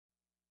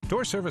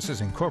Door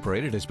Services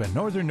Incorporated has been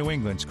Northern New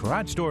England's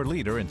garage door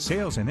leader in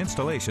sales and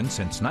installation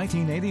since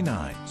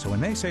 1989. So when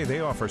they say they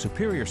offer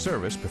superior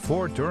service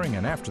before, during,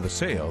 and after the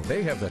sale,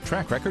 they have the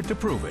track record to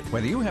prove it.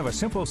 Whether you have a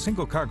simple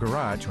single-car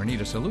garage or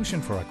need a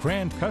solution for a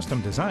grand custom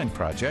design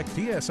project,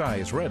 DSI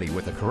is ready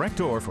with the correct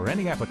door for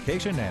any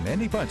application and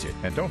any budget.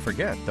 And don't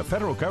forget, the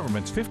federal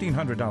government's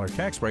 $1,500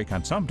 tax break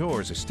on some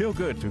doors is still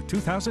good through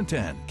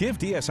 2010. Give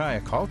DSI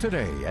a call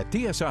today. At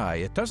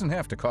DSI, it doesn't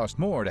have to cost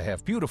more to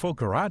have beautiful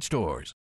garage doors.